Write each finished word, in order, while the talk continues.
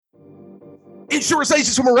Insurance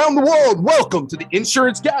agents from around the world, welcome to the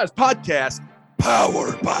Insurance Guys podcast,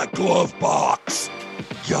 powered by Glovebox.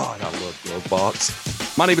 God, I love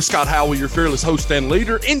Glovebox. My name is Scott Howell, your fearless host and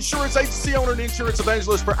leader, insurance agency owner and insurance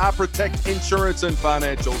evangelist for I Protect Insurance and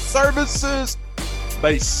Financial Services,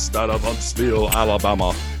 based out of Huntsville,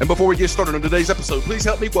 Alabama. And before we get started on today's episode, please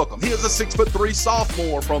help me welcome. He is a 6'3"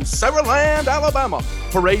 sophomore from Saraland, Alabama.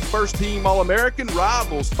 Parade first team All-American,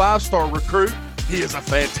 Rivals 5-star recruit. He is a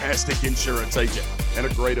fantastic insurance agent and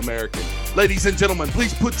a great American. Ladies and gentlemen,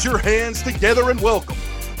 please put your hands together and welcome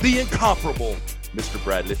the incomparable Mr.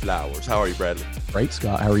 Bradley Flowers. How are you, Bradley? Great,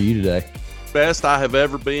 Scott. How are you today? Best I have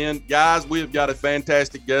ever been. Guys, we have got a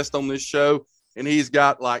fantastic guest on this show, and he's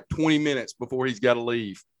got like 20 minutes before he's got to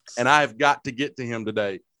leave, and I have got to get to him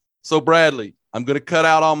today. So, Bradley, I'm going to cut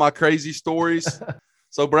out all my crazy stories.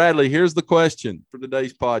 So, Bradley, here's the question for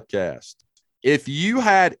today's podcast. If you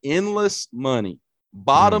had endless money,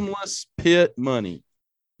 bottomless pit money,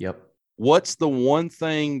 what's the one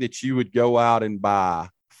thing that you would go out and buy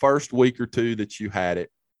first week or two that you had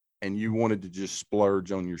it and you wanted to just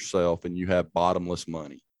splurge on yourself and you have bottomless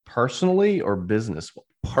money? Personally or business?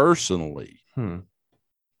 Personally.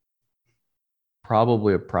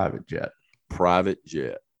 Probably a private jet. Private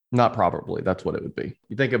jet. Not probably. That's what it would be.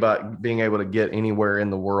 You think about being able to get anywhere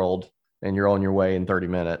in the world and you're on your way in 30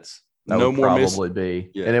 minutes. That would probably be.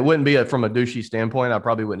 Yeah. And it wouldn't be from a douchey standpoint. I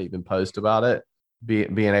probably wouldn't even post about it.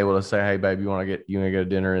 Being able to say, hey, babe, you want to go to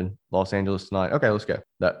dinner in Los Angeles tonight? Okay, let's go.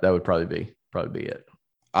 That would probably be it.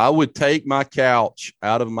 I would take my couch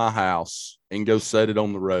out of my house and go set it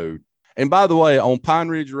on the road. And by the way, on Pine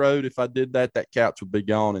Ridge Road, if I did that, that couch would be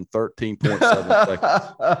gone in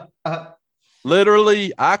 13.7 seconds.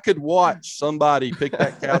 Literally, I could watch somebody pick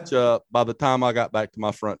that couch up by the time I got back to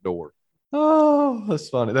my front door. Oh, that's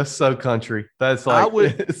funny. That's so country. That's like,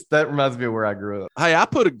 that reminds me of where I grew up. Hey, I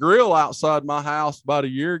put a grill outside my house about a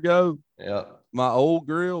year ago. Yeah. My old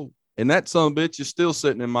grill. And that son of a bitch is still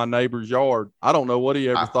sitting in my neighbor's yard. I don't know what he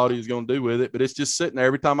ever thought he was going to do with it, but it's just sitting there.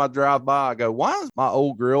 Every time I drive by, I go, why is my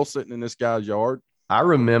old grill sitting in this guy's yard? I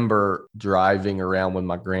remember driving around with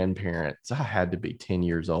my grandparents. I had to be 10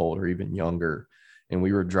 years old or even younger. And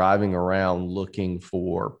we were driving around looking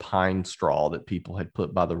for pine straw that people had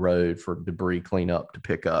put by the road for debris cleanup to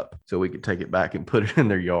pick up so we could take it back and put it in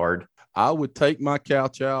their yard. I would take my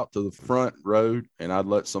couch out to the front road and I'd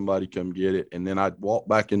let somebody come get it. And then I'd walk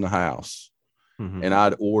back in the house and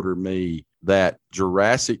I'd order me that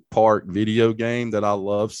Jurassic Park video game that I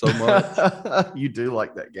love so much. You do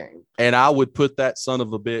like that game. And I would put that son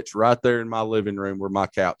of a bitch right there in my living room where my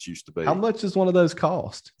couch used to be. How much does one of those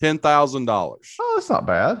cost? $10,000. Oh, that's not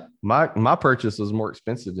bad. My purchase was more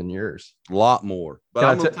expensive than yours. A lot more. But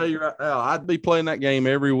I'm going to tell you right now, I'd be playing that game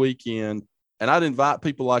every weekend. And I'd invite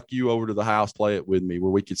people like you over to the house, play it with me,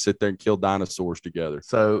 where we could sit there and kill dinosaurs together.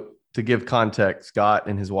 So to give context, Scott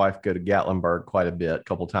and his wife go to Gatlinburg quite a bit, a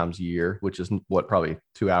couple times a year, which is probably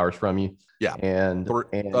 2 hours from you. Yeah. And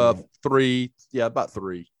three. Yeah, about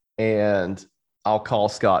 3. And I'll call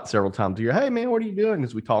Scott several times a year. Hey, man, what are you doing?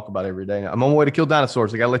 Because we talk about it every day. I'm on my way to kill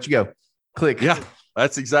dinosaurs. I got to let you go. Click. Yeah,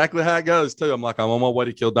 that's exactly how it goes, too. I'm like, I'm on my way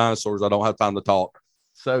to kill dinosaurs. I don't have time to talk.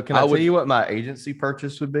 So can I tell you what my agency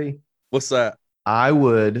purchase would be? What's that? I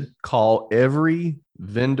would call every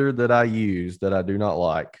vendor that I use that I do not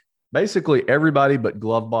like, basically everybody but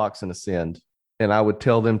Glovebox and Ascend, and I would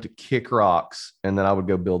tell them to kick rocks, and then I would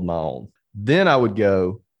go build my own. Then I would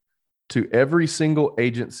go to every single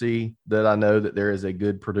agency that I know that there is a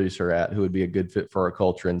good producer at who would be a good fit for our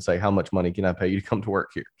culture and say, how much money can I pay you to come to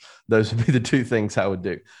work here? Those would be the 2 things I would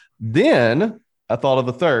do. Then I thought of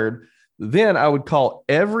the third. Then I would call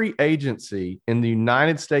every agency in the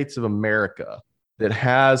United States of America that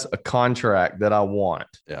has a contract that I want,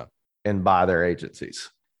 and buy their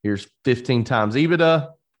agencies. Here's 15 times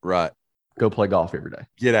EBITDA. Right. Go play golf every day.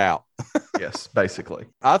 Get out. Yes, basically.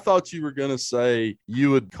 I thought you were going to say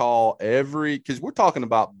you would call because we're talking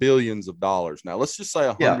about billions of dollars now. Let's just say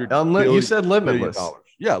 100 billion. You said limitless.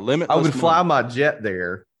 Yeah, limitless. I would fly my jet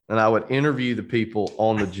there, and I would interview the people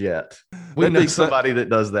on the jet. We know somebody that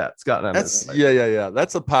does that. Scott and I. Yeah.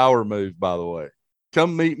 That's a power move, by the way.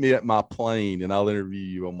 Come meet me at my plane and I'll interview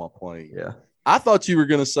you on my plane. Yeah. I thought you were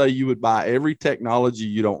going to say you would buy every technology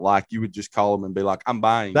you don't like. You would just call them and be like, I'm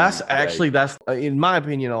buying. That's in my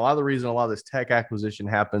opinion, a lot of the reason a lot of this tech acquisition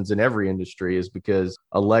happens in every industry is because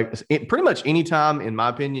pretty much anytime, in my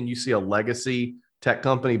opinion, you see a legacy tech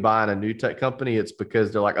company buying a new tech company, it's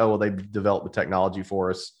because they're like, oh, well, they developed the technology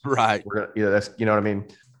for us. Right. We're gonna, that's, you know what I mean?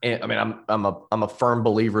 And I mean, I'm a firm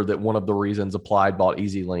believer that one of the reasons Applied bought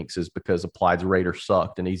EasyLinks is because Applied's Radar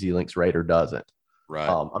sucked and EasyLinks Radar doesn't. Right.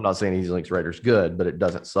 I'm not saying EasyLinks Radar's good, but it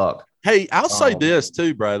doesn't suck. Hey, I'll say this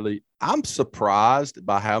too, Bradley. I'm surprised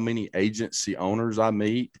by how many agency owners I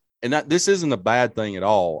meet. And this isn't a bad thing at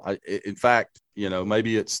all. In fact,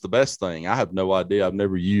 maybe it's the best thing. I have no idea. I've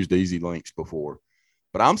never used Easy Links before,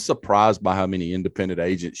 but I'm surprised by how many independent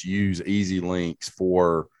agents use Easy Links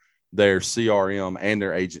for their CRM and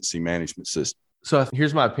their agency management system. So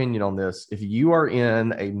here's my opinion on this. If you are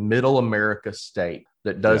in a middle America state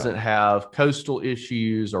that doesn't have coastal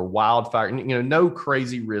issues or wildfire, no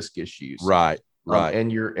crazy risk issues. Right.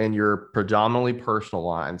 And you're predominantly personal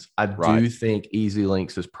lines. I do think Easy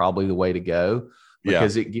Links is probably the way to go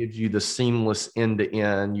because it gives you the seamless end to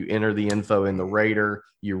end. You enter the info in the rater,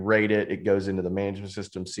 you rate it, it goes into the management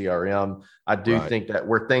system CRM. I do think that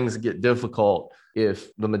where things get difficult, if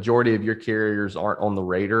the majority of your carriers aren't on the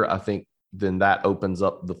rater, I think then that opens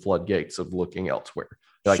up the floodgates of looking elsewhere.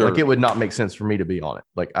 Like it would not make sense for me to be on it.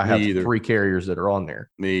 Like I have 3 carriers that are on there.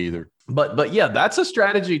 Me either. But yeah, that's a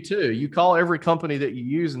strategy too. You call every company that you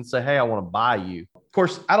use and say, hey, I want to buy you. Of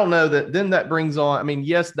course, I don't know that then that brings on, I mean,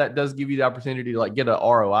 yes, that does give you the opportunity to like get an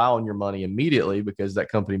ROI on your money immediately because that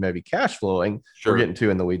company may be cash flowing. We're getting too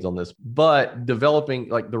in the weeds on this, but developing,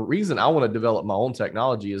 like the reason I want to develop my own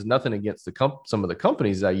technology is nothing against some of the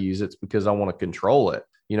companies I use. It's because I want to control it.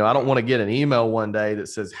 I don't want to get an email one day that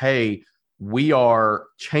says, hey, we are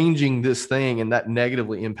changing this thing and that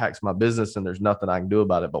negatively impacts my business and there's nothing I can do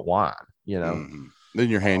about it but whine, Then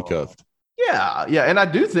you're handcuffed. Yeah. And I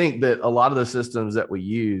do think that a lot of the systems that we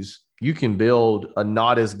use, you can build a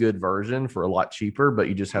not as good version for a lot cheaper, but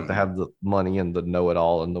you just have to have the money and the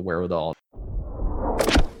know-it-all and the wherewithal.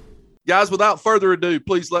 Guys, without further ado,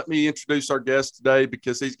 please let me introduce our guest today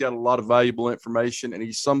because he's got a lot of valuable information and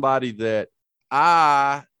he's somebody that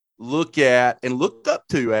I look at and looked up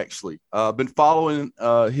to, actually. I've been following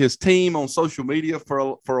his team on social media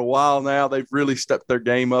for a while now. They've really stepped their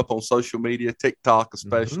game up on social media, TikTok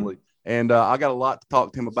especially. And I got a lot to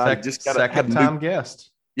talk to him about. Second-time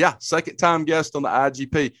guest. Yeah, second-time guest on the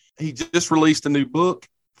IGP. He just released a new book,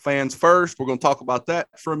 Fans First. We're going to talk about that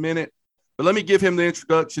for a minute. But let me give him the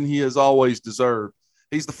introduction he has always deserved.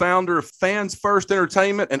 He's the founder of Fans First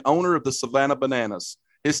Entertainment and owner of the Savannah Bananas.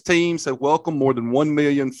 His teams have welcomed more than 1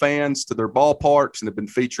 million fans to their ballparks and have been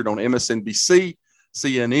featured on MSNBC,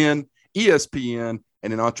 CNN, ESPN,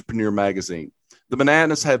 and in Entrepreneur Magazine. The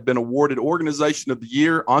Bananas have been awarded Organization of the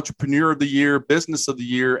Year, Entrepreneur of the Year, Business of the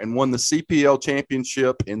Year, and won the CPL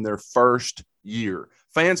championship in their first year.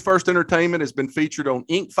 Fans First Entertainment has been featured on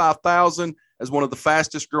Inc. 5000 as one of the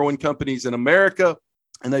fastest growing companies in America,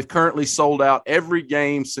 and they've currently sold out every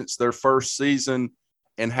game since their first season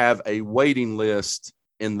and have a waiting list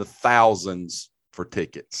in the thousands for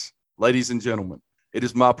tickets. Ladies and gentlemen, it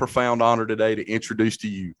is my profound honor today to introduce to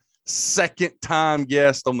you second-time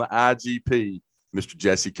guest on the IGP, Mr.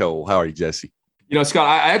 Jesse Cole. How are you, Jesse? Scott,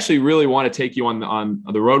 I actually really want to take you on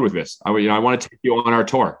the road with this. I want to take you on our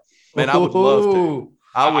tour. Man, I would love to.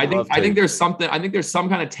 I think there's some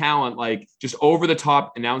kind of talent, like just over the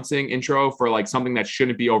top announcing intro for like something that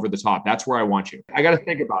shouldn't be over the top. That's where I want you. I got to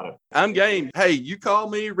think about it. I'm game. Hey, you call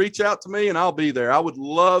me, reach out to me, and I'll be there. I would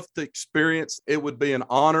love to experience. It would be an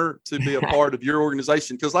honor to be a part of your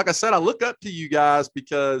organization. Because like I said, I look up to you guys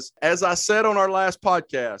because as I said on our last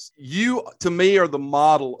podcast, you to me are the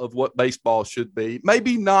model of what baseball should be.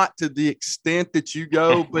 Maybe not to the extent that you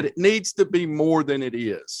go, but it needs to be more than it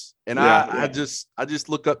is. And I just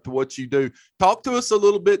look up to what you do. Talk to us a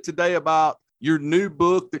little bit today about your new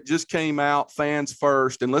book that just came out, Fans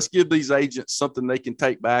First, and let's give these agents something they can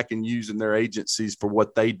take back and use in their agencies for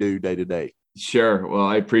what they do day to day. Sure. Well,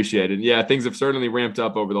 I appreciate it. Yeah, things have certainly ramped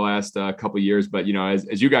up over the last couple of years. But,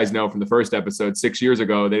 as you guys know from the first episode, 6 years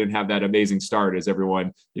ago, they didn't have that amazing start as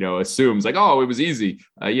everyone, assumes like, oh, it was easy.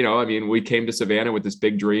 We came to Savannah with this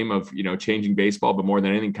big dream of, changing baseball, but more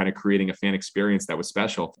than anything, kind of creating a fan experience that was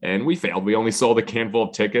special. And we failed. We only sold a handful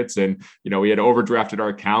of tickets and, we had overdrafted our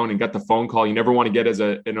account and got the phone call you never want to get as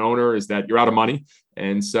an owner is that you're out of money.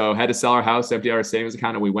 And so had to sell our house, empty out our savings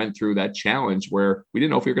account. And we went through that challenge where we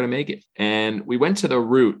didn't know if we were going to make it. And we went to the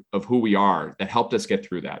root of who we are that helped us get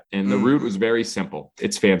through that. And the root was very simple.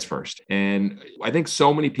 It's fans first. And I think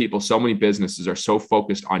so many people, so many businesses are so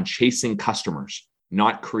focused on chasing customers,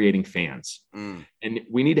 not creating fans. And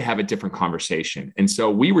we need to have a different conversation. And so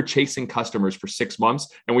we were chasing customers for 6 months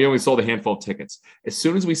and we only sold a handful of tickets. As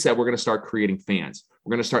soon as we said, we're going to start creating fans,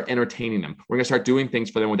 we're going to start entertaining them, we're going to start doing things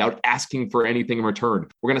for them without asking for anything in return.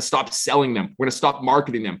 We're going to stop selling them. We're going to stop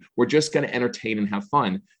marketing them. We're just going to entertain and have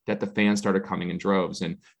fun. That the fans started coming in droves.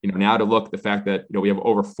 And, now to look the fact that, we have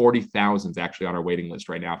over 40,000 actually on our waiting list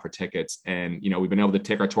right now for tickets. And, we've been able to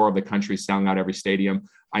take our tour of the country, selling out every stadium.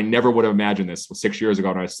 I never would have imagined this 6 years ago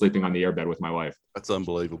when I was sleeping on the airbed with my wife. That's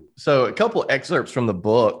unbelievable. So a couple excerpts from the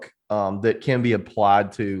book that can be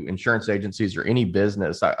applied to insurance agencies or any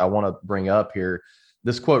business I want to bring up here.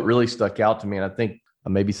 This quote really stuck out to me, and I think I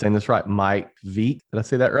may be saying this right. Mike Veek. Did I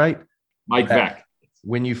say that right? Mike Veek.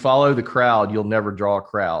 When you follow the crowd, you'll never draw a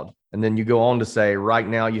crowd. And then you go on to say, right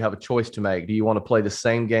now you have a choice to make. Do you want to play the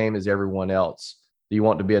same game as everyone else? Do you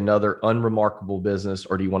want to be another unremarkable business,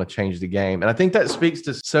 or do you want to change the game? And I think that speaks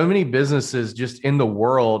to so many businesses just in the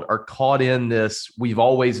world are caught in this. We've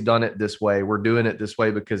always done it this way. We're doing it this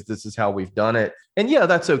way because this is how we've done it. And yeah,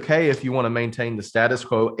 that's okay if you want to maintain the status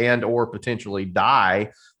quo and or potentially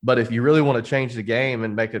die. But if you really want to change the game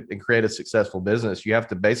and make it and create a successful business, you have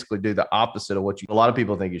to basically do the opposite of what a lot of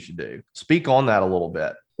people think you should do. Speak on that a little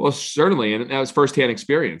bit. Well, certainly. And that was firsthand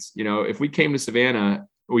experience. If we came to Savannah,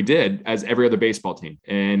 we did as every other baseball team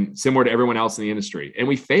and similar to everyone else in the industry. And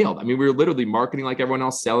we failed. I mean, we were literally marketing like everyone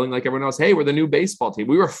else, selling like everyone else. Hey, we're the new baseball team.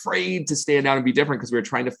 We were afraid to stand out and be different because we were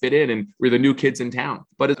trying to fit in and we're the new kids in town.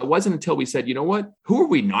 But it wasn't until we said, you know what? Who are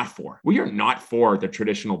we not for? We are not for the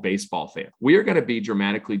traditional baseball fan. We are going to be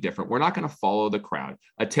dramatically different. We're not going to follow the crowd.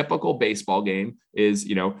 A typical baseball game is,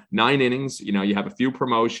 9 innings. You have a few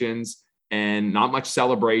promotions and not much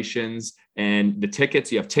celebrations. And the tickets,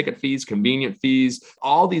 you have ticket fees, convenient fees,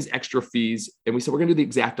 all these extra fees. And we said, we're going to do the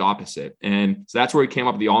exact opposite. And so that's where we came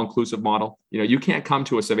up with the all-inclusive model. You can't come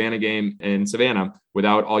to a Savannah game in Savannah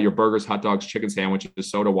without all your burgers, hot dogs, chicken sandwiches,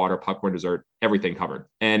 soda, water, popcorn, dessert, everything covered.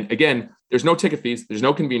 And again, there's no ticket fees. There's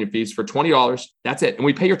no convenient fees for $20. That's it. And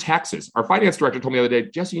we pay your taxes. Our finance director told me the other day,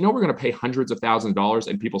 Jesse, we're going to pay hundreds of thousands of dollars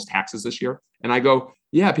in people's taxes this year. And I go,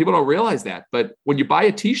 yeah, people don't realize that. But when you buy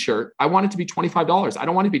a t-shirt, I want it to be $25. I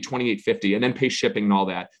don't want it to be $28.50 and then pay shipping and all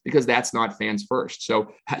that, because that's not fans first.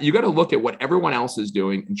 So you got to look at what everyone else is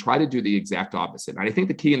doing and try to do the exact opposite. And I think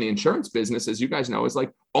the key in the insurance business, as you guys know, is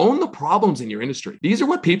like own the problems in your industry. These are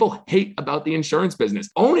what people hate about the insurance business.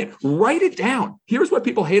 Own it. Write it down. Here's what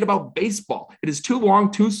people hate about baseball. It is too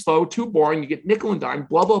long, too slow, too boring. You get nickel and dime,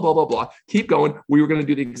 blah, blah, blah, blah, blah. Keep going. We were going to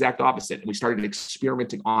do the exact opposite. And we started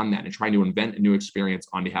experimenting on that and trying to invent a new experience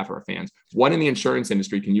on behalf of our fans. What in the insurance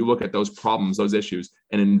industry can you look at those problems, those issues,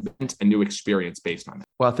 and invent a new experience based on that?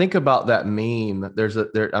 Well, think about that meme.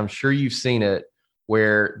 I'm sure you've seen it,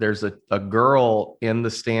 where there's a girl in the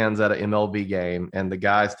stands at an MLB game and the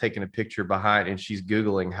guy's taking a picture behind and she's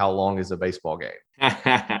Googling how long is a baseball game.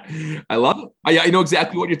 I love it. I know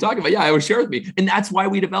exactly what you're talking about. Yeah, it was shared with me. And that's why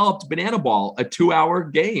we developed Banana Ball, a 2-hour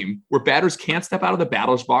game where batters can't step out of the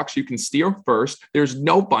batter's box. You can steer first. There's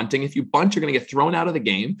no bunting. If you bunt, you're going to get thrown out of the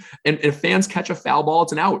game. And if fans catch a foul ball,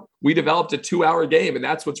 it's an out. We developed a 2-hour game. And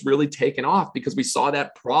that's what's really taken off because we saw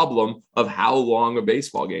that problem of how long a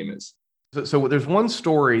baseball game is. So there's one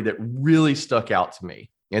story that really stuck out to me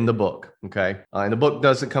in the book. Okay. And the book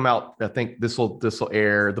doesn't come out. I think this will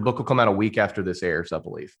air. The book will come out a week after this airs, I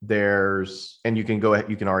believe. And you can go ahead.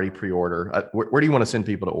 You can already pre-order. Where do you want to send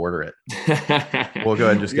people to order it? We'll go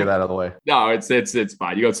ahead and just get that out of the way. No, it's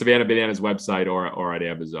fine. You go to Savannah Bananas website or at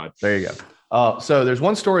Amazon. There you go. So there's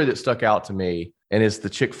one story that stuck out to me, and it's the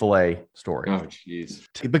Chick-fil-A story. Oh, geez.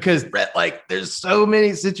 Because there's so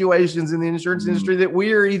many situations in the insurance industry that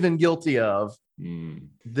we are even guilty of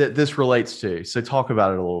that this relates to. So talk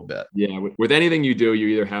about it a little bit. Yeah. With anything you do, you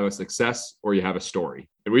either have a success or you have a story.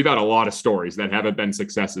 And we've had a lot of stories that haven't been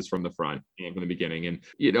successes from the front and from the beginning. And,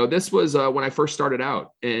 this was when I first started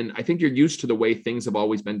out. And I think you're used to the way things have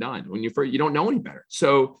always been done. When you don't know any better.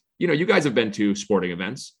 So, you guys have been to sporting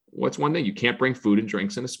events. What's one thing? You can't bring food and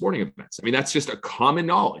drinks into sporting events. I mean, that's just a common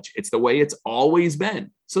knowledge. It's the way it's always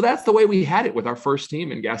been. So that's the way we had it with our first team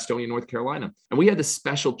in Gastonia, North Carolina. And we had this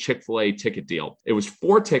special Chick-fil-A ticket deal. It was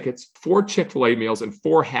 4 tickets, 4 Chick-fil-A meals, and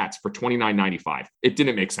 4 hats for $29.95. It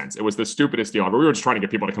didn't make sense. It was the stupidest deal ever. We were just trying to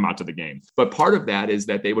get people to come out to the game. But part of that is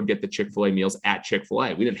that they would get the Chick-fil-A meals at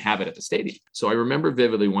Chick-fil-A. We didn't have it at the stadium. So I remember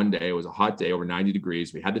vividly one day, it was a hot day, over 90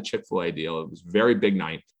 degrees. We had the Chick-fil-A deal. It was a very big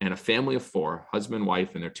night. And a family of 4, husband,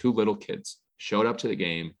 wife, and their 2 little kids, showed up to the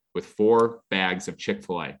game with 4 bags of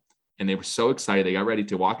Chick-fil-A. And they were so excited. They got ready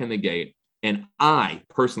to walk in the gate. And I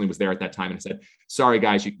personally was there at that time and I said, sorry,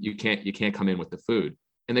 guys, you can't come in with the food.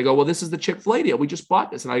 And they go, well, this is the Chick-fil-A deal. We just bought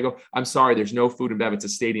this. And I go, I'm sorry, there's no food and bev. It's a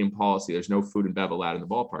stadium policy. There's no food and bev allowed in the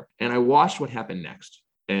ballpark. And I watched what happened next.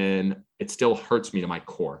 And it still hurts me to my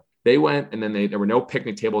core. They went and then there were no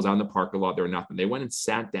picnic tables out in the parking lot. There were nothing. They went and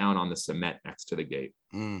sat down on the cement next to the gate.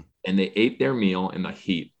 And they ate their meal in the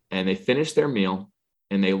heat. And they finished their meal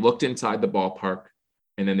and they looked inside the ballpark.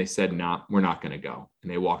 And then they said, nah, we're not going to go.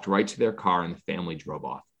 And they walked right to their car and the family drove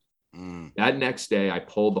off. That next day, I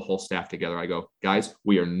pulled the whole staff together. I go, guys,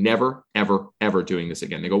 we are never, ever, ever doing this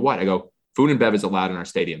again. They go, what? I go, Food and bev is allowed in our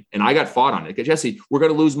stadium. And I got fought on it. Jesse, we're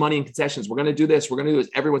going to lose money in concessions. We're going to do this. We're going to do this.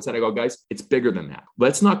 Everyone said, I go, guys, it's bigger than that.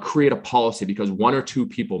 Let's not create a policy because one or two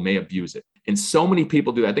people may abuse it. And so many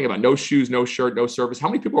people do that. Think about no shoes, no shirt, no service. How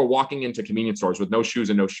many people are walking into convenience stores with no shoes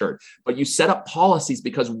and no shirt? But you set up policies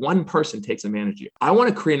because one person takes advantage of you. I want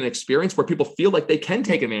to create an experience where people feel like they can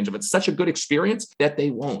take advantage of it. It's such a good experience that they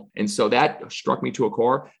won't. And so that struck me to a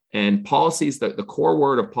core. And policies, the core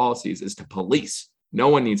word of policies is to police. No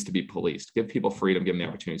one needs to be policed. Give people freedom, give them the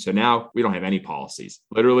opportunity. So now we don't have any policies.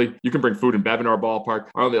 Literally, you can bring food and bev in our ballpark.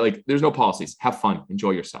 Like, there's no policies. Have fun,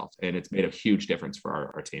 enjoy yourself. And it's made a huge difference for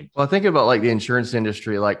our team. Well, I think about like the insurance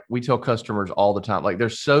industry. Like we tell customers all the time, like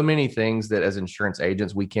there's so many things that as insurance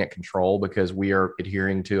agents, we can't control because we are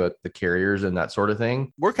adhering to the carriers and that sort of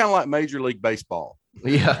thing. We're kind of like Major League Baseball.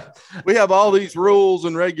 Yeah. We have all these rules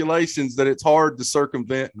and regulations that it's hard to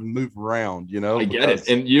circumvent and move around, I get it.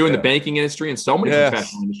 And you in the banking industry and so many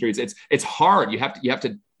professional industries, it's hard. You have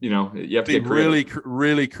to be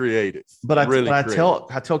really creative. But I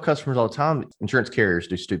tell customers all the time, insurance carriers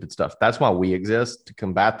do stupid stuff. That's why we exist, to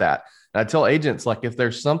combat that. And I tell agents, like, if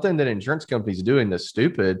there's something that insurance companies doing that's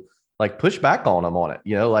stupid, like push back on them on it,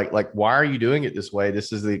 like why are you doing it this way?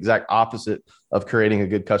 This is the exact opposite of creating a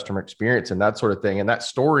good customer experience and that sort of thing. And that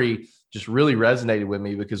story just really resonated with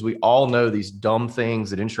me because we all know these dumb things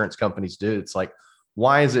that insurance companies do. It's like,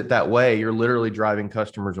 why is it that way? You're literally driving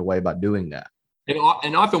customers away by doing that.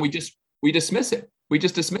 And often we dismiss it. We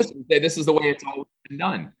just dismiss it and say, this is the way it's always been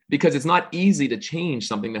done, because it's not easy to change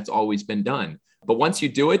something that's always been done. But once you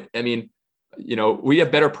do it, I mean, we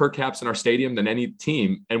have better per caps in our stadium than any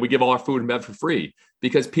team, and we give all our food and bev for free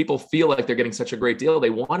because people feel like they're getting such a great deal. They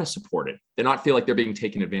want to support it. They not feel like they're being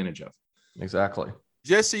taken advantage of. Exactly.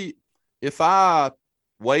 Jesse, if I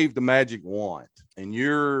wave the magic wand and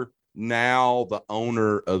you're now the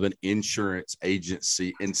owner of an insurance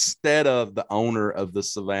agency instead of the owner of the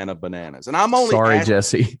Savannah Bananas, and I'm only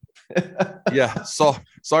Jesse. Yeah. So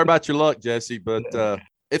sorry about your luck, Jesse, but,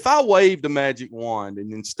 if I waved a magic wand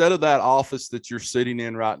and instead of that office that you're sitting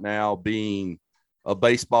in right now being a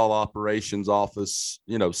baseball operations office,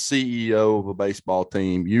 CEO of a baseball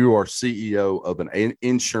team, you are CEO of an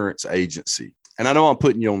insurance agency. And I know I'm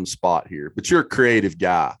putting you on the spot here, but you're a creative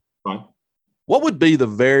guy. Fine. What would be the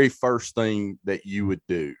very first thing that you would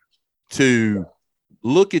do to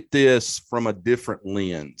look at this from a different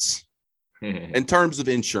lens? In terms of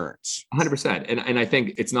insurance? 100%. And I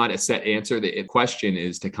think it's not a set answer. The question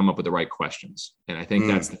is to come up with the right questions. And I think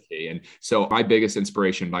that's the key. And so my biggest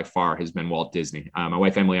inspiration by far has been Walt Disney. My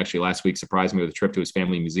wife, Emily, actually last week surprised me with a trip to his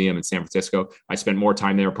family museum in San Francisco. I spent more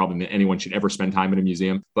time there probably than anyone should ever spend time in a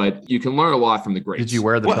museum, but you can learn a lot from the greats. Did you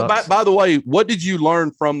wear the tux? By the way, what did you learn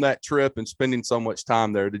from that trip and spending so much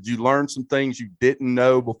time there? Did you learn some things you didn't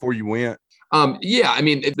know before you went? Yeah, I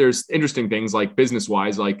mean, there's interesting things like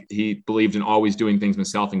business-wise, like he believed in always doing things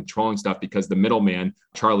himself and controlling stuff because the middleman,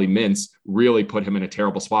 Charlie Mintz, really put him in a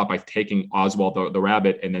terrible spot by taking Oswald the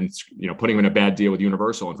rabbit and then, putting him in a bad deal with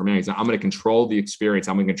Universal. And for me, he's like, I'm going to control the experience.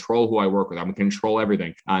 I'm going to control who I work with. I'm going to control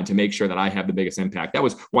everything to make sure that I have the biggest impact. That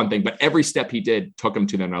was one thing, but every step he did took him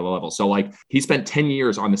to another level. So like he spent 10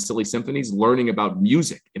 years on the Silly Symphonies learning about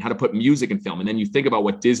music and how to put music in film. And then you think about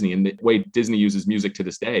what Disney and the way Disney uses music to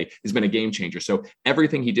this day has been a game changer. So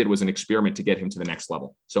everything he did was an experiment to get him to the next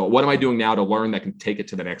level. So what am I doing now to learn that can take it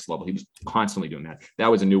to the next level? He was constantly doing that. That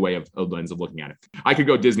was a new way of lens of looking at it. I could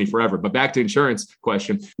go Disney forever, but back to insurance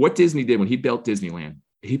question. What Disney did when he built Disneyland,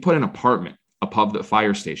 he put an apartment above the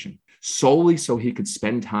fire station solely so he could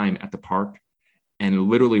spend time at the park and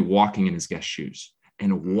literally walking in his guest shoes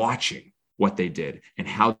and watching what they did and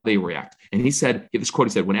how they react. And he said, this quote,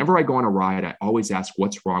 he said, whenever I go on a ride, I always ask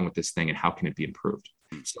what's wrong with this thing and how can it be improved?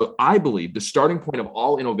 So I believe the starting point of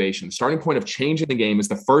all innovation, the starting point of changing the game is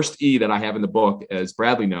the first E that I have in the book, as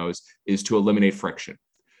Bradley knows, is to eliminate friction.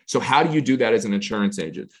 So how do you do that as an insurance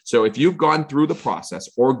agent? So if you've gone through the process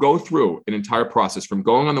or go through an entire process from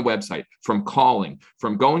going on the website, from calling,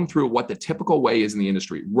 from going through what the typical way is in the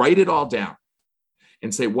industry, write it all down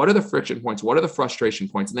and say, what are the friction points? What are the frustration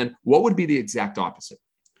points? And then what would be the exact opposite?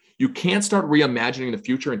 You can't start reimagining the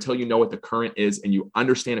future until you know what the current is and you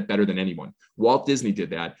understand it better than anyone. Walt Disney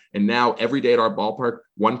did that. And now every day at our ballpark,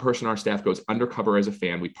 one person on our staff goes undercover as a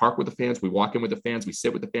fan. We park with the fans, we walk in with the fans, we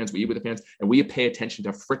sit with the fans, we eat with the fans, and we pay attention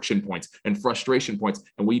to friction points and frustration points,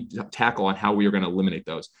 and we tackle on how we are going to eliminate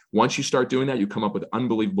those. Once you start doing that, you come up with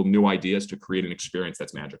unbelievable new ideas to create an experience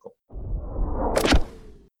that's magical.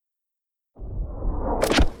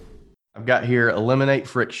 I've got here, eliminate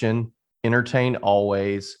friction, entertain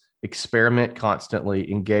always, experiment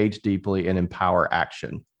constantly, engage deeply, and empower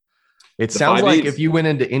action. It The sounds 5 like E's. if you went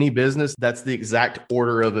into any business, that's the exact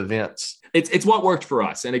order of events. It's what worked for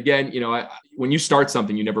us. And again, when you start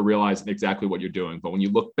something, you never realize exactly what you're doing. But when you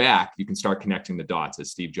look back, you can start connecting the dots,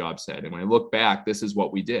 as Steve Jobs said. And when I look back, this is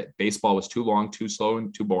what we did. Baseball was too long, too slow,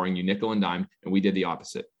 and too boring. You nickel and dime, and we did the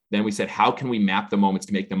opposite. Then we said, how can we map the moments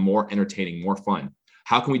to make them more entertaining, more fun?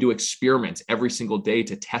 How can we do experiments every single day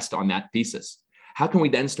to test on that thesis? How can we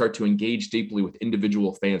then start to engage deeply with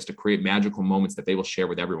individual fans to create magical moments that they will share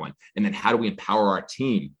with everyone? And then how do we empower our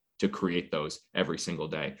team to create those every single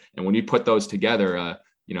day? And when you put those together,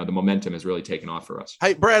 the momentum has really taken off for us.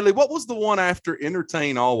 Hey, Bradley, what was the one after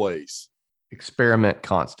entertain always? Experiment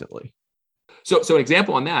constantly. So an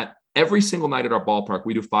example on that, every single night at our ballpark,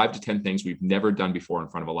 we do 5 to 10 things we've never done before in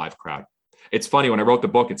front of a live crowd. It's funny, when I wrote the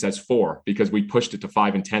book, it says 4 because we pushed it to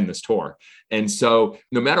 5 and 10 this tour. And so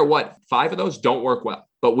no matter what, 5 of those don't work well,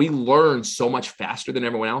 but we learn so much faster than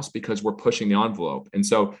everyone else because we're pushing the envelope. And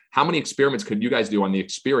so how many experiments could you guys do on the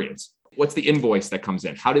experience? What's the invoice that comes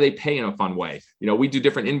in? How do they pay in a fun way? We do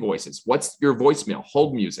different invoices. What's your voicemail?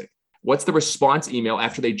 Hold music. What's the response email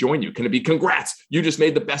after they join you? Can it be congrats? You just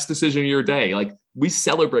made the best decision of your day. Like, we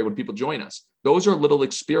celebrate when people join us. Those are little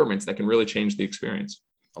experiments that can really change the experience.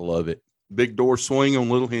 I love it. Big door swing on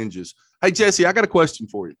little hinges. Hey, Jesse, I got a question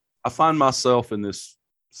for you. I find myself in this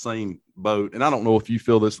same boat, and I don't know if you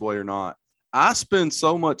feel this way or not. I spend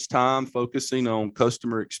so much time focusing on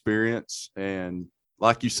customer experience. And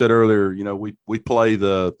like you said earlier, we play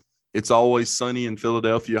the It's Always Sunny in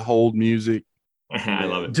Philadelphia hold music. I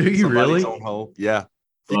love it. Do you Somebody's really? on hold. Yeah.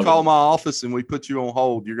 If you Love call it. my office and we put you on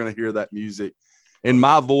hold, you're going to hear that music and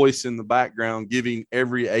my voice in the background giving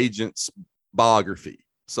every agent's biography.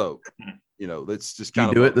 So, that's just kind You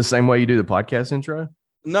of do it the same way you do the podcast intro?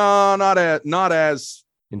 No, not as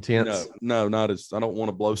Intense. No, not as. I don't want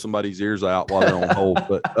to blow somebody's ears out while they're on hold.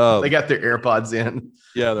 But They got their AirPods in.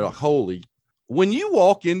 yeah, they're like, holy. When you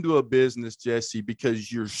walk into a business, Jesse,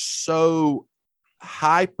 because you're so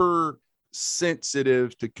hyper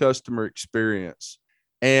sensitive to customer experience,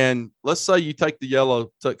 and let's say you take the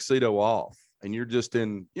yellow tuxedo off and you're just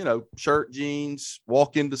in, shirt, jeans,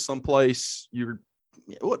 walk into some place,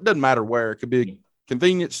 it doesn't matter where. It could be a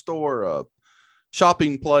convenience store, a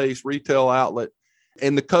shopping place, retail outlet,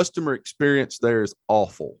 and the customer experience there is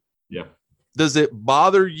awful. Yeah. Does it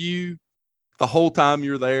bother you the whole time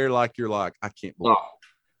you're there? Like, you're like, I can't believe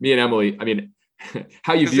me and Emily,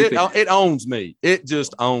 how you view things. it owns me. It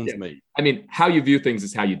just owns me. How you view things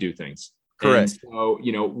is how you do things. Correct. And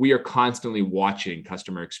so, we are constantly watching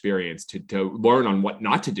customer experience to learn on what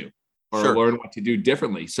not to do or learn what to do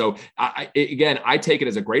differently. So I take it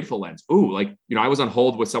as a grateful lens. Ooh, I was on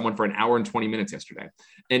hold with someone for an hour and 20 minutes yesterday.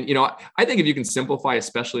 And, I think if you can simplify,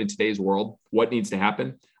 especially in today's world, what needs to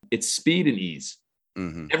happen, it's speed and ease.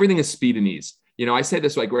 Mm-hmm. Everything is speed and ease. I say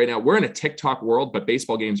this right now, we're in a TikTok world, but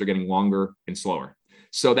baseball games are getting longer and slower.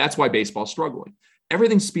 So that's why baseball's struggling.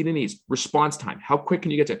 Everything's speed and ease, response time. How quick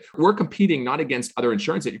can you get to? We're competing not against other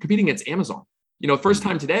insurance. You're competing against Amazon. First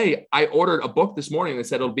time today, I ordered a book this morning that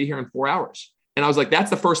said it'll be here in 4 hours. And I was like, that's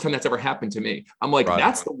the first time that's ever happened to me. I'm like,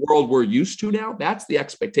 That's the world we're used to now. That's the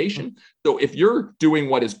expectation. So if you're doing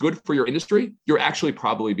what is good for your industry, you're actually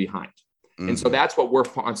probably behind. Mm-hmm. And so that's what we're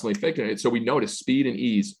constantly figuring. So we notice speed and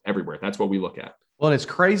ease everywhere. That's what we look at. Well, and it's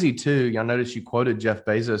crazy too. I noticed you quoted Jeff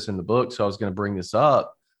Bezos in the book. So I was going to bring this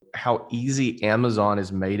up, how easy Amazon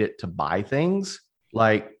has made it to buy things.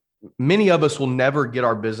 Like, many of us will never get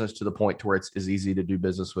our business to the point to where it's as easy to do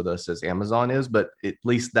business with us as Amazon is, but at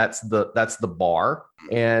least that's the bar.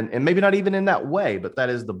 And maybe not even in that way, but that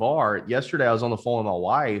is the bar. Yesterday, I was on the phone with my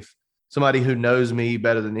wife, somebody who knows me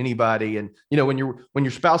better than anybody. And, when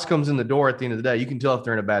your spouse comes in the door at the end of the day, you can tell if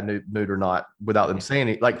they're in a bad mood or not without them saying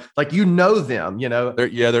it. Like them,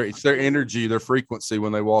 It's their energy, their frequency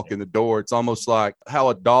when they walk in the door. It's almost like how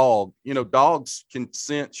a dog, dogs can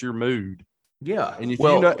sense your mood. Yeah. And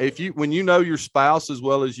when you know your spouse as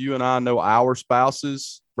well as you and I know our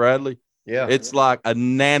spouses, Bradley, it's like a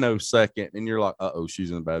nanosecond and you're like,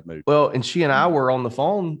 she's in a bad mood. Well, and she and I were on the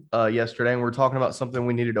phone yesterday and we were talking about something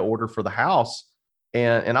we needed to order for the house.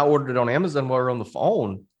 And I ordered it on Amazon while we were on the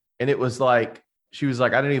phone. And it was like, she was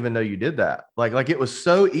like, I didn't even know you did that. Like it was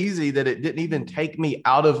so easy that it didn't even take me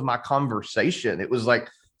out of my conversation. It was like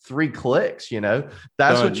 3 clicks,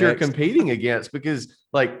 that's what you're competing against, because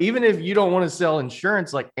even if you don't want to sell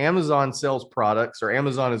insurance, Amazon sells products, or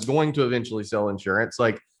Amazon is going to eventually sell insurance.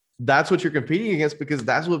 That's what you're competing against, because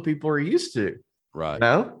that's what people are used to. Right.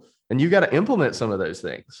 And you got to implement some of those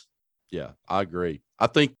things. Yeah, I agree. I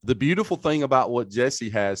think the beautiful thing about what Jesse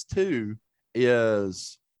has too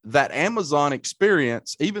is that Amazon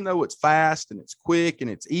experience, even though it's fast and it's quick and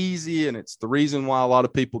it's easy, and it's the reason why a lot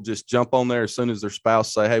of people just jump on there as soon as their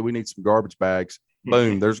spouse say, hey, we need some garbage bags.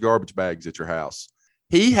 Boom, there's garbage bags at your house.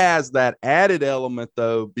 He has that added element,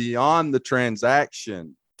 though, beyond the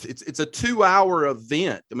transaction. It's a 2-hour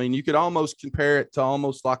event. I mean, you could almost compare it to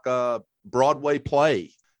almost like a Broadway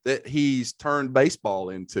play that he's turned baseball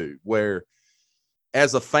into, where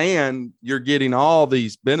as a fan, you're getting all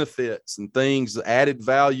these benefits and things, added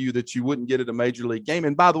value that you wouldn't get at a major league game.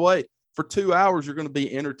 And by the way, for 2 hours, you're going to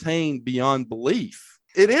be entertained beyond belief.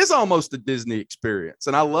 It is almost a Disney experience.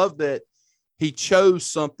 And I love that he chose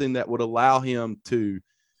something that would allow him to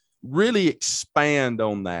really expand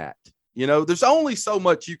on that. You know, there's only so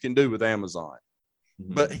much you can do with Amazon,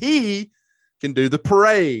 but he can do the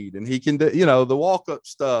parade, and he can do, you know, the walk-up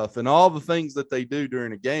stuff and all the things that they do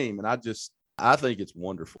during a game. And I think it's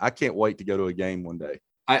wonderful. I can't wait to go to a game one day.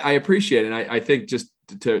 I appreciate it. And I think just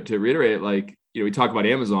to reiterate it, like, you know, we talk about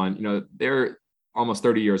Amazon, you know, they're almost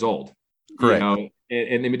 30 years old. Correct. You know,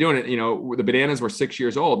 and they've been doing it, you know, the bananas were 6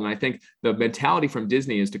 years old. And I think the mentality from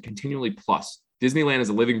Disney is to continually plus. Disneyland is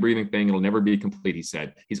a living, breathing thing. It'll never be complete, he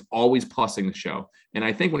said. He's always plussing the show. And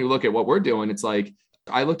I think when you look at what we're doing, it's like,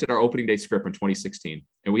 I looked at our opening day script in 2016,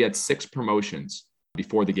 and we had 6 promotions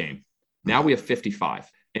before the game. Now we have 55.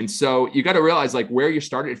 And so you got to realize, like, where you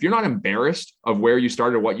started. If you're not embarrassed of where you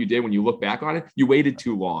started, what you did when you look back on it, you waited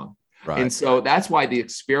too long. Right. And so that's why the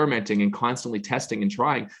experimenting and constantly testing and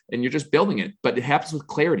trying, and you're just building it. But it happens with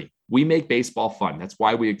clarity. We make baseball fun. That's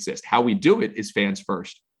why we exist. How we do it is fans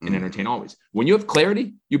first and entertain always. When you have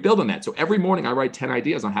clarity, you build on that. So every morning I write 10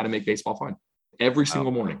 ideas on how to make baseball fun. Every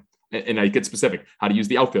single morning. And I get specific, how to use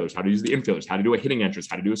the outfielders, how to use the infielders, how to do a hitting entrance,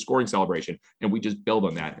 how to do a scoring celebration. And we just build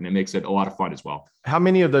on that. And it makes it a lot of fun as well. How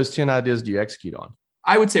many of those 10 ideas do you execute on?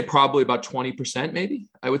 I would say probably about 20%, maybe.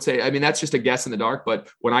 I would say, I mean, that's just a guess in the dark. But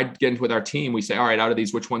when I get into with our team, we say, all right, out of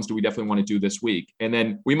these, which ones do we definitely want to do this week? And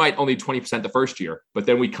then we might only 20% the first year, but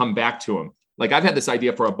then we come back to them. Like, I've had this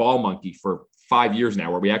idea for a ball monkey for 5 years now,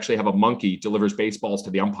 where we actually have a monkey delivers baseballs to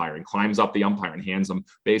the umpire and climbs up the umpire and hands them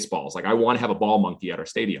baseballs. Like, I want to have a ball monkey at our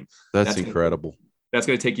stadium. That's incredible. That's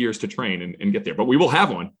going to take years to train and get there, but we will have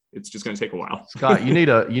one. It's just going to take a while. Scott, you need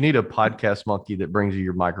a podcast monkey that brings you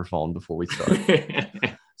your microphone before we start.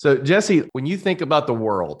 So, Jesse, when you think about the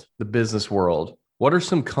world, the business world, what are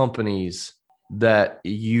some companies that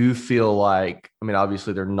you feel like, I mean,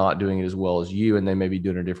 obviously they're not doing it as well as you, and they may be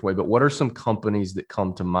doing it a different way, but what are some companies that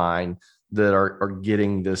come to mind that are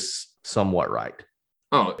getting this somewhat right?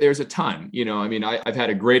 Oh, there's a ton. You know, I mean, I've had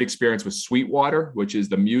a great experience with Sweetwater, which is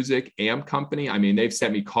the music amp company. I mean, they've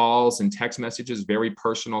sent me calls and text messages, very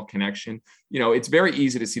personal connection. You know, it's very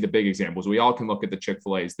easy to see the big examples. We all can look at the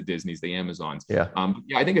Chick-fil-A's, the Disneys, the Amazons. Yeah,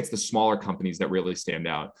 I think it's the smaller companies that really stand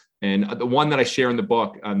out. And the one that I share in the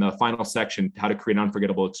book on the final section, How to Create an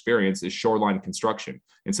Unforgettable Experience, is Shoreline Construction.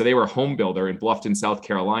 And so they were a home builder in Bluffton, South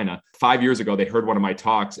Carolina. 5 years ago, they heard one of my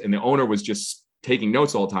talks, and the owner was just taking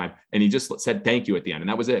notes all the time. And he just said, thank you at the end. And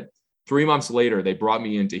that was it. 3 months later, they brought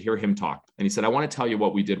me in to hear him talk. And he said, I want to tell you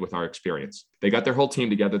what we did with our experience. They got their whole team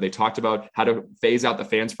together. They talked about how to phase out the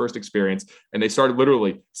fans first experience. And they started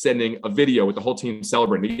literally sending a video with the whole team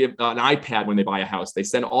celebrating. They give an iPad when they buy a house. They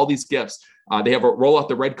send all these gifts. They have a roll out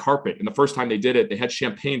the red carpet. And the first time they did it, they had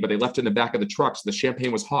champagne, but they left it in the back of the truck. So the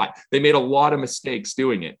champagne was hot. They made a lot of mistakes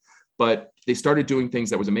doing it. But they started doing things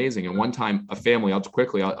that was amazing. And one time, a family, a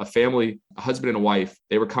husband and a wife,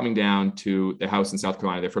 they were coming down to their house in South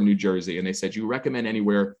Carolina. They're from New Jersey. And they said, you recommend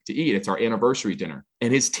anywhere to eat? It's our anniversary dinner.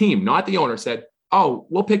 And his team, not the owner, said, oh,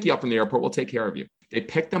 we'll pick you up from the airport. We'll take care of you. They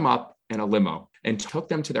picked them up in a limo and took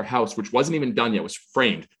them to their house, which wasn't even done yet. It was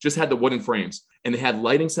framed, just had the wooden frames. And they had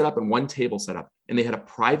lighting set up and one table set up. And they had a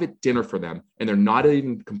private dinner for them. And they're not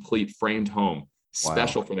even complete framed home,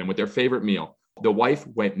 special for them with their favorite meal. The wife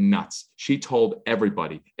went nuts. She told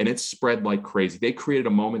everybody, and it spread like crazy. They created a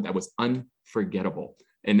moment that was unforgettable.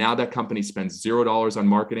 And now that company spends $0 on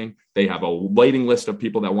marketing. They have a waiting list of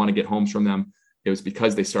people that want to get homes from them. It was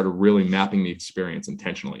because they started really mapping the experience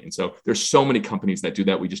intentionally. And so there's so many companies that do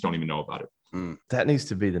that. We just don't even know about it. That needs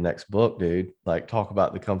to be the next book, dude. Like, talk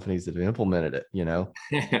about the companies that have implemented it, you know?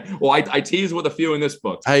 Well, I tease with a few in this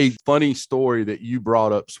book. Hey, funny story that you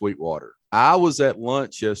brought up Sweetwater. I was at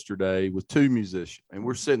lunch yesterday with 2 musicians, and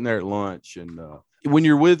we're sitting there at lunch. And when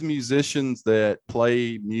you're with musicians that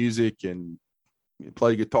play music and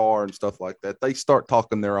play guitar and stuff like that, they start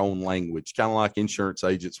talking their own language, kind of like insurance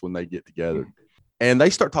agents when they get together. And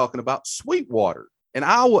they start talking about Sweetwater. And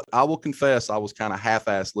I will confess, I was kind of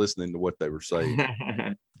half-assed listening to what they were saying.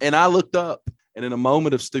 And I looked up, and in a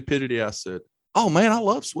moment of stupidity, I said, oh, man, I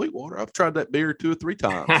love Sweetwater. I've tried that beer 2 or 3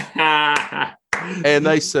 times. And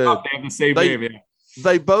they said, they have the same name. Yeah.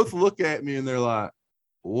 They both look at me and they're like,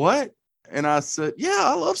 what? And I said, yeah,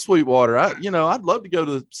 I love Sweetwater. I'd love to go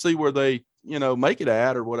to see where they, make it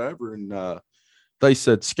at or whatever. And they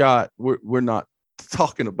said, Scott, we're not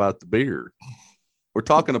talking about the beer. We're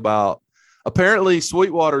talking about, apparently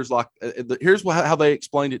Sweetwater is like, here's how they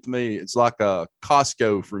explained it to me. It's like a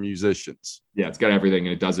Costco for musicians. Yeah, it's got everything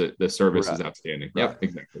and it does it. The service is outstanding. Right. Yep,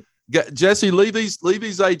 exactly. Jesse, leave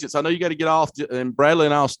these agents. I know you got to get off, and Bradley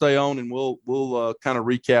and I'll stay on, and we'll kind of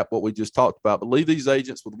recap what we just talked about. But leave these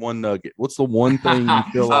agents with one nugget. What's the one thing you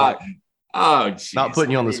feel like? Geez. Not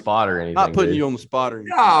putting you on the spot or anything. Not putting you on the spot or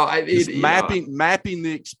anything. No, I mean, just mapping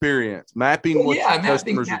the experience, mapping what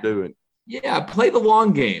customers are doing. Yeah, play the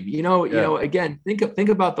long game. Again, think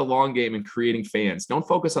about the long game and creating fans. Don't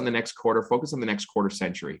focus on the next quarter, focus on the next quarter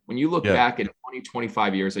century. When you look back at 20,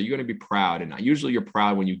 25 years, are you going to be proud? And usually you're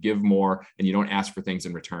proud when you give more and you don't ask for things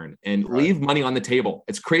in return. And leave money on the table.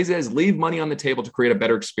 It's crazy as leave money on the table to create a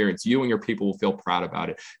better experience. You and your people will feel proud about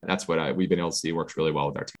it. And that's what we've been able to see works really well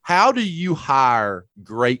with our team. How do you hire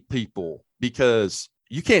great people? Because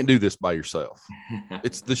you can't do this by yourself.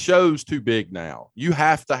 The show's too big now. You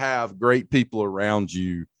have to have great people around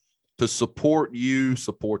you to support you,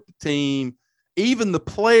 support the team. Even the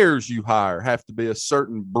players you hire have to be a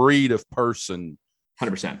certain breed of person.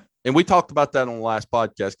 100%. And we talked about that on the last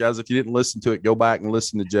podcast. Guys, if you didn't listen to it, go back and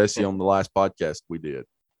listen to Jesse on the last podcast we did.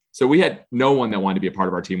 So we had no one that wanted to be a part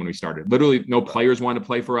of our team when we started. Literally, no players wanted to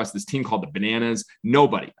play for us. This team called the Bananas,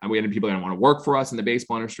 nobody. And we had people that didn't want to work for us in the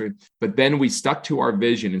baseball industry. But then we stuck to our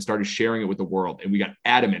vision and started sharing it with the world. And we got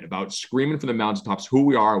adamant about screaming from the mountaintops who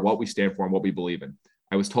we are, what we stand for, and what we believe in.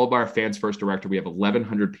 I was told by our fans first director, we have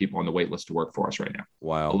 1,100 people on the wait list to work for us right now.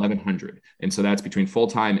 Wow. 1,100. And so that's between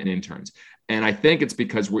full-time and interns. And I think it's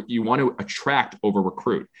because you want to attract over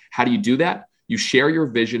recruit. How do you do that? You share your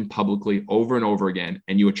vision publicly over and over again,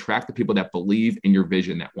 and you attract the people that believe in your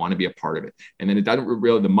vision, that want to be a part of it. And then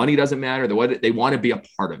the money doesn't matter. They want to be a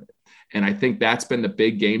part of it. And I think that's been the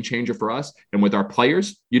big game changer for us. And with our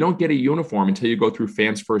players, you don't get a uniform until you go through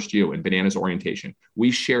Fans First U and Bananas Orientation.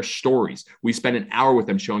 We share stories. We spend an hour with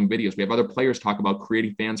them showing videos. We have other players talk about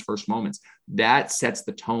creating fans first moments. That sets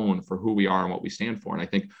the tone for who we are and what we stand for. And I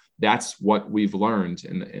think that's what we've learned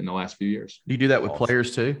in the last few years. Do you do that with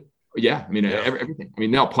players too? Yeah. I mean, everything. I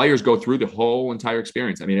mean, now players go through the whole entire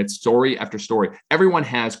experience. I mean, it's story after story. Everyone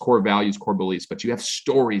has core values, core beliefs, but you have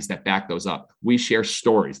stories that back those up. We share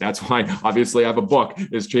stories. That's why obviously I have a book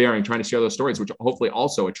is trying to share those stories, which hopefully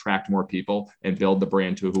also attract more people and build the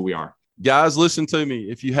brand to who we are. Guys, listen to me.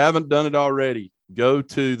 If you haven't done it already, go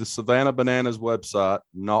to the Savannah Bananas website.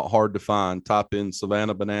 Not hard to find. Type in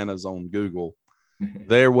Savannah Bananas on Google.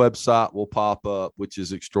 Their website will pop up, which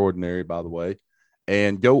is extraordinary, by the way.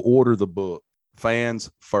 And go order the book, Fans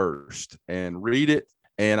First, and read it.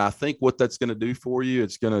 And I think what that's going to do for you,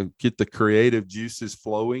 it's going to get the creative juices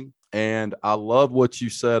flowing. And I love what you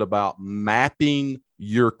said about mapping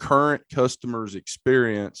your current customer's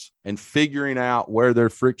experience and figuring out where their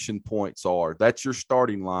friction points are. That's your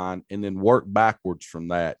starting line, and then work backwards from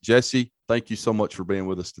that. Jesse, thank you so much for being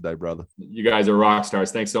with us today, brother. You guys are rock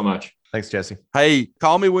stars. Thanks so much. Thanks, Jesse. Hey,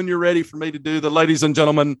 call me when you're ready for me to do the ladies and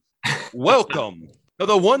gentlemen. Welcome to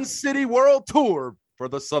the One City World Tour for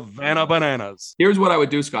the Savannah Bananas. Here's what I would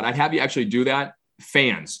do, Scott. I'd have you actually do that.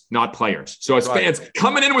 Fans, not players. So as fans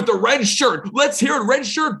coming in with the red shirt, let's hear it. Red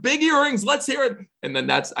shirt, big earrings, let's hear it. And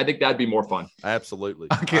then I think that'd be more fun. Absolutely.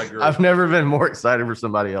 I've never been more excited for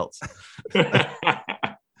somebody else.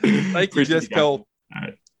 Thank you, Jess Cole. All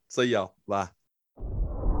right. See y'all. Bye.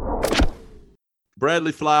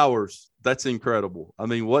 Bradley Flowers, that's incredible. I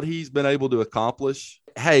mean, what he's been able to accomplish.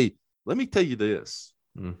 Hey, let me tell you this.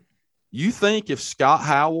 You think if Scott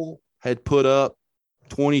Howell had put up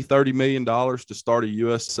 $20-30 million to start a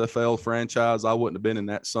USFL franchise, I wouldn't have been in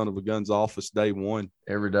that son of a gun's office day one.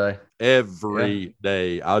 Every day. Every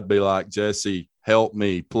day. I'd be like, Jesse, help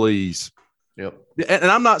me, please. Yep.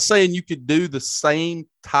 And I'm not saying you could do the same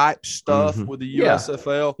type stuff with the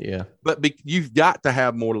USFL. Yeah. But you've got to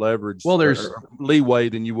have more leverage. Well, there's leeway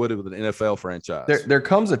than you would with an NFL franchise. There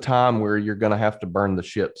comes a time where you're going to have to burn the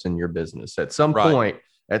ships in your business. At some point,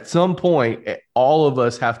 all of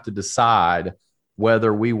us have to decide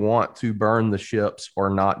whether we want to burn the ships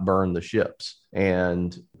or not burn the ships.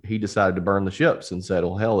 And he decided to burn the ships and said,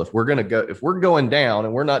 well, hell, if we're going down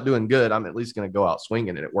and we're not doing good, I'm at least going to go out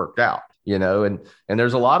swinging. And it worked out. And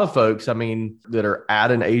there's a lot of folks, I mean, that are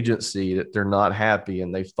at an agency that they're not happy,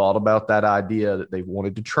 and they've thought about that idea that they've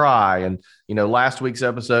wanted to try. And, last week's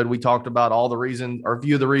episode, we talked about all the reasons, or a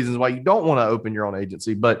few of the reasons why you don't want to open your own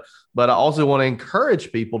agency. But I also want to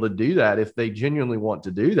encourage people to do that if they genuinely want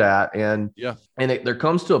to do that. And there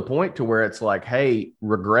comes to a point to where it's like, hey,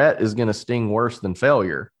 regret is going to sting worse than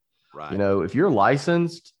failure. Right. If you're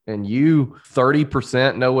licensed and you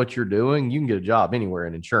 30% know what you're doing, you can get a job anywhere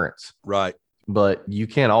in insurance. Right. But you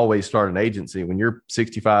can't always start an agency when you're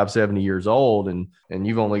 65, 70 years old and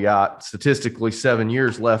you've only got statistically 7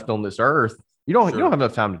 years left on this earth. You don't have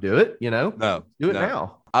enough time to do it, No. Do it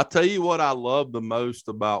now. I'll tell you what I love the most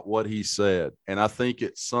about what he said. And I think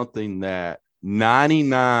it's something that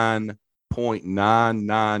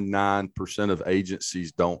 99.999% of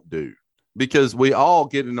agencies don't do. Because we all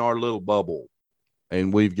get in our little bubble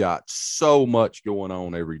and we've got so much going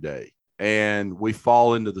on every day. And we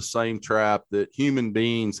fall into the same trap that human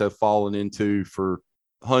beings have fallen into for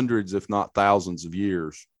hundreds, if not thousands of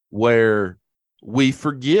years, where we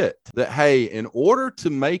forget that, hey, in order to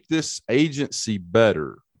make this agency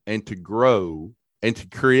better and to grow and to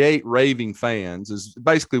create raving fans is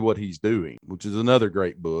basically what he's doing, which is another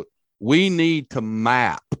great book. We need to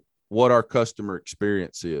map what our customer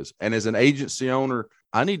experience is. And as an agency owner,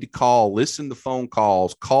 I need to listen to phone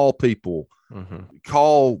calls, call people,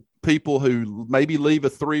 call people who maybe leave a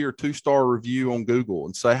 3 or 2 star review on Google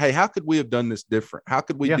and say, hey, how could we have done this different? How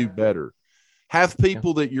could we do better? Have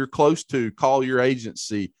people that you're close to call your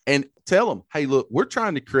agency and tell them, hey, look, we're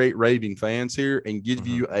trying to create raving fans here and give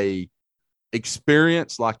you a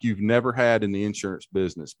experience like you've never had in the insurance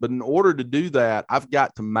business. But in order to do that, I've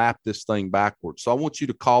got to map this thing backwards. So I want you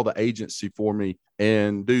to call the agency for me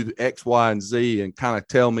and do the X, Y, and Z and kind of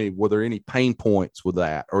tell me, were there any pain points with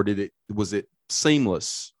that? Or was it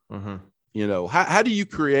seamless? How do you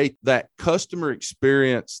create that customer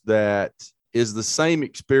experience that is the same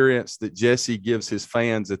experience that Jesse gives his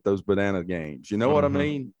fans at those banana games? You know what I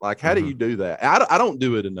mean? Like, how do you do that? I don't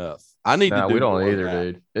do it enough. I need to do it. We don't either,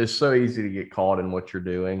 dude. It's so easy to get caught in what you're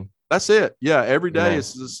doing. That's it. Yeah. Every day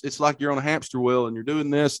it's like you're on a hamster wheel and you're doing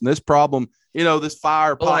this and this problem, this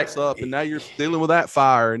fire pops up and now you're dealing with that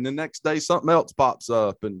fire. And the next day something else pops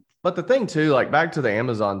up. But the thing too, like back to the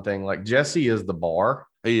Amazon thing, like Jesse is the bar.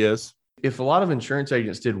 He is. If a lot of insurance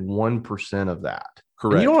agents did 1% of that,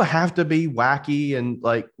 correct. You don't have to be wacky and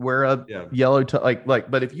like wear a yellow,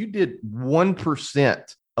 but if you did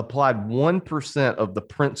 1%, applied 1% of the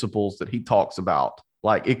principles that he talks about,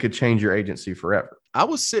 like it could change your agency forever. I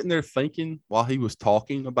was sitting there thinking while he was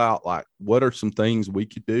talking about like, what are some things we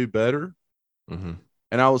could do better? And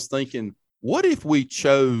I was thinking, what if we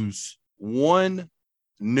chose one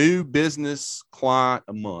new business client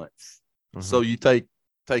a month? So you take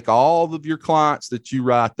all of your clients that you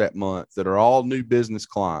write that month that are all new business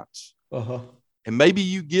clients. And maybe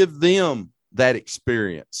you give them that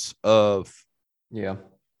experience of,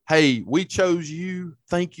 hey, we chose you.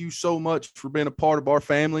 Thank you so much for being a part of our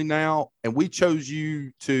family now. And we chose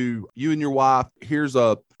you and your wife. Here's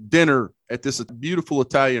a dinner at this beautiful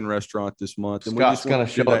Italian restaurant this month. And Scott's going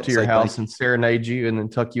to show up to your house and serenade you and then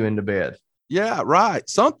tuck you into bed. Yeah, right.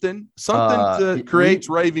 Something that creates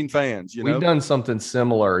raving fans. We've done something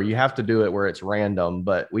similar. You have to do it where it's random,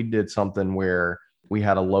 but we did something where we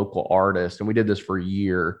had a local artist, and we did this for a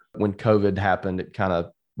year. When COVID happened,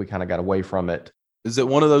 we kind of got away from it. Is it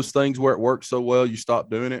one of those things where it works so well you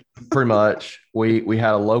stop doing it? Pretty much. We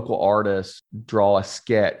had a local artist draw a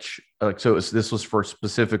sketch. This was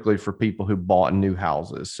specifically for people who bought new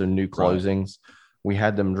houses, so new closings. We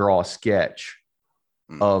had them draw a sketch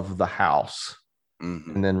of the house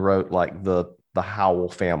and then wrote like the Howell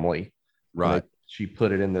family. Right. She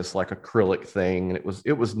put it in this like acrylic thing, and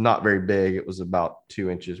it was not very big. It was about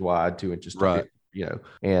 2 inches wide, 2 inches thick,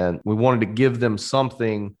 and we wanted to give them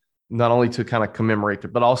something not only to kind of commemorate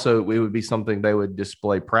it, but also it would be something they would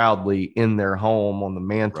display proudly in their home on the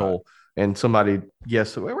mantle. Right. And somebody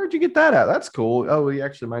guessed, where'd you get that at? That's cool. Oh,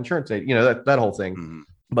 actually my insurance agent, that whole thing.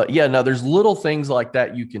 But there's little things like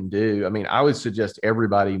that you can do. I mean, I would suggest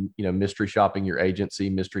everybody, mystery shopping your agency,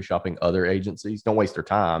 mystery shopping other agencies. Don't waste their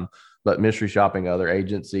time, but mystery shopping other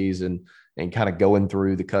agencies and kind of going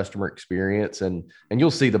through the customer experience, and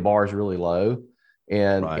you'll see the bar is really low,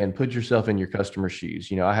 and put yourself in your customer's shoes.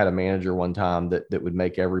 I had a manager one time that would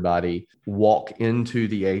make everybody walk into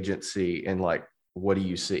the agency and like, what do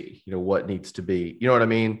you see? What needs to be, you know what I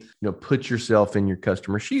mean? Put yourself in your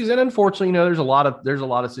customer's shoes. And unfortunately, there's a lot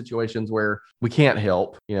of situations where we can't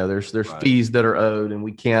help. There's fees that are owed, and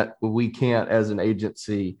we can't as an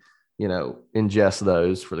agency, ingest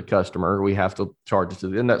those for the customer. We have to charge it to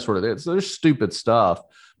them, and that sort of thing. So there's stupid stuff.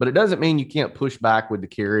 But it doesn't mean you can't push back with the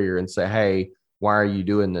carrier and say, hey, why are you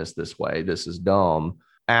doing this way? This is dumb.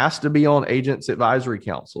 Ask to be on agents advisory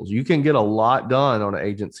councils. You can get a lot done on an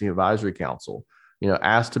agency advisory council.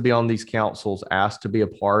 Ask to be on these councils, ask to be a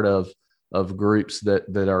part of groups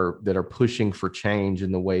that are pushing for change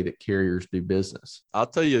in the way that carriers do business. I'll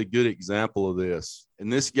tell you a good example of this.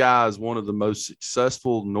 And this guy is one of the most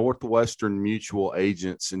successful Northwestern mutual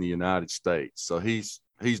agents in the United States. So he's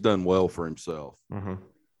done well for himself. Mm-hmm.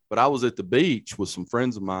 But I was at the beach with some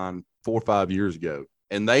friends of mine 4 or 5 years ago,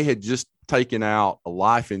 and they had just taken out a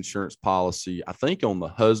life insurance policy, I think on the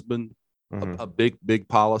husband, a big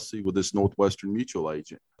policy with this Northwestern mutual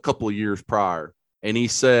agent a couple of years prior. And he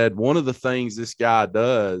said, one of the things this guy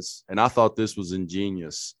does, and I thought this was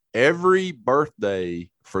ingenious, every birthday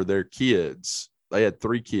for their kids, they had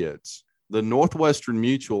 3 kids, the Northwestern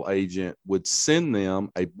mutual agent would send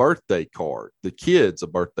them a birthday card, the kids a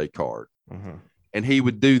birthday card. Mm-hmm. And he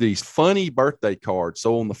would do these funny birthday cards.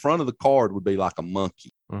 So on the front of the card would be like a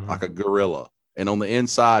monkey, like a gorilla. And on the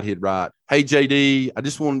inside, he'd write, hey, JD, I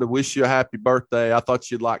just wanted to wish you a happy birthday. I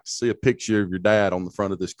thought you'd like to see a picture of your dad on the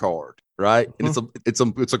front of this card. Right. And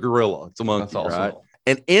it's a gorilla. It's a monkey. Awesome. Right.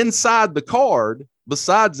 And inside the card,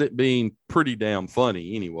 besides it being pretty damn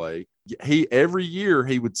funny anyway, every year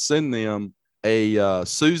he would send them a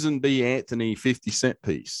Susan B. Anthony 50-cent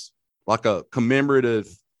piece, like a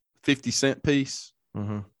commemorative 50-cent piece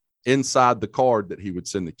inside the card that he would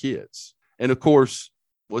send the kids. And of course,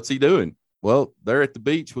 what's he doing? Well, they're at the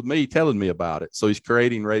beach with me telling me about it. So he's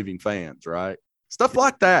creating raving fans, right? Stuff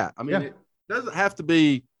like that. I mean, It doesn't have to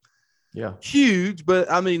be huge,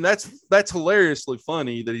 but I mean, that's hilariously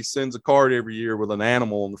funny that he sends a card every year with an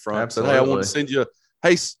animal on the front. Absolutely. Saying, hey, I want to send you,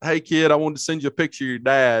 hey kid, I wanted to send you a picture of your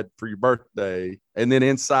dad for your birthday. And then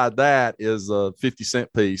inside that is a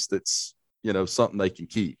 50-cent piece that's, something they can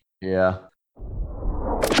keep. Yeah.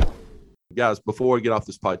 Guys, before we get off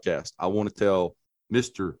this podcast, I want to tell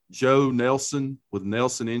Mr. Joe Nelson with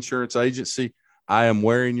Nelson Insurance Agency, I am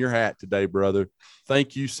wearing your hat today, brother.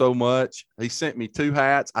 Thank you so much. He sent me 2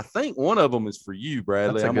 hats. I think one of them is for you,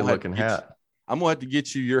 Bradley. That's a good-looking hat. I'm going to have to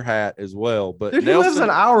get you your hat as well. But Dude, Nelson, he lives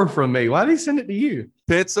an hour from me. Why did he send it to you?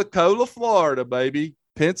 Pensacola, Florida, baby.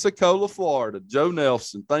 Pensacola, Florida. Joe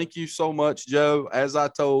Nelson. Thank you so much, Joe. As I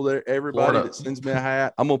told everybody that sends me a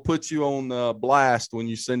hat, I'm going to put you on blast when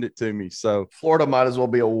you send it to me. So Florida might as well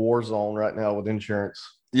be a war zone right now with insurance.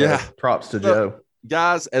 Yeah. So props to Joe.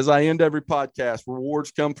 Guys, as I end every podcast,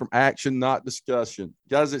 rewards come from action, not discussion.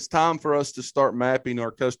 Guys, it's time for us to start mapping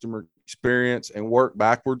our customer experience and work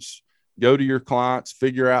backwards. Go to your clients,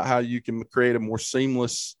 figure out how you can create a more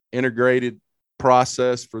seamless, integrated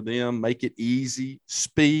process for them, make it easy,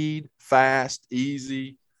 speed, fast,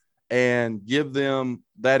 easy, and give them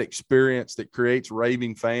that experience that creates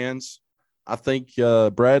raving fans. I think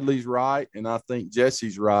Bradley's right, and I think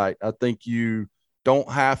Jesse's right. I think you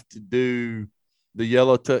don't have to do the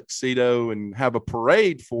yellow tuxedo and have a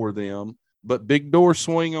parade for them, but big door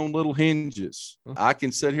swing on little hinges. I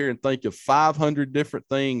can sit here and think of 500 different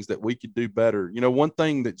things that we could do better. One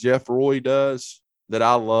thing that Jeff Roy does that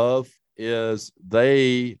I love is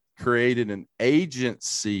they created an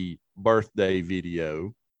agency birthday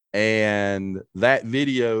video, and that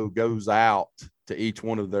video goes out to each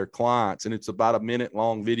one of their clients. And it's about a minute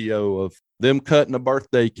long video of them cutting a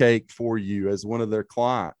birthday cake for you as one of their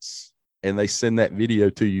clients. And they send that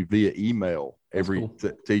video to you via email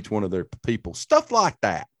to each one of their people. Stuff like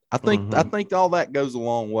that. I think all that goes a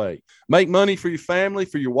long way. Make money for your family,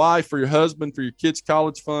 for your wife, for your husband, for your kids'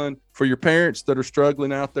 college fund, for your parents that are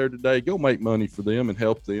struggling out there today. Go make money for them and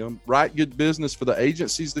help them. Write good business for the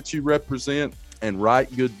agencies that you represent, and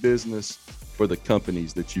write good business for the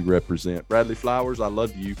companies that you represent. Bradley Flowers, I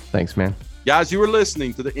love you. Thanks, man. Guys, you are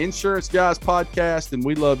listening to the Insurance Guys podcast, and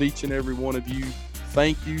we love each and every one of you.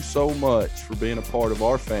 Thank you so much for being a part of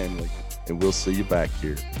our family, and we'll see you back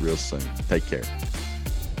here real soon. Take care.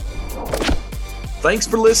 Thanks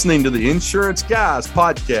for listening to the Insurance Guys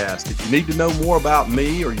podcast. If you need to know more about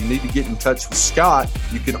me or you need to get in touch with Scott,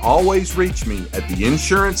 you can always reach me at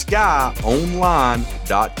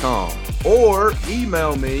theinsuranceguyonline.com or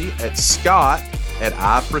email me at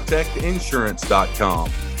scott@iprotectinsurance.com.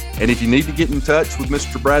 And if you need to get in touch with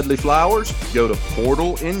Mr. Bradley Flowers, go to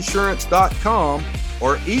portalinsurance.com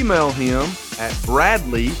or email him at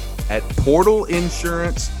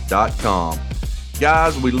bradley@portalinsurance.com.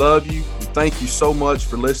 Guys, we love you. We thank you so much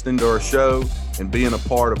for listening to our show and being a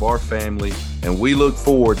part of our family. And we look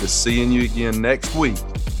forward to seeing you again next week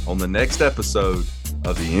on the next episode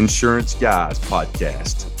of the Insurance Guys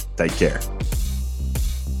podcast. Take care.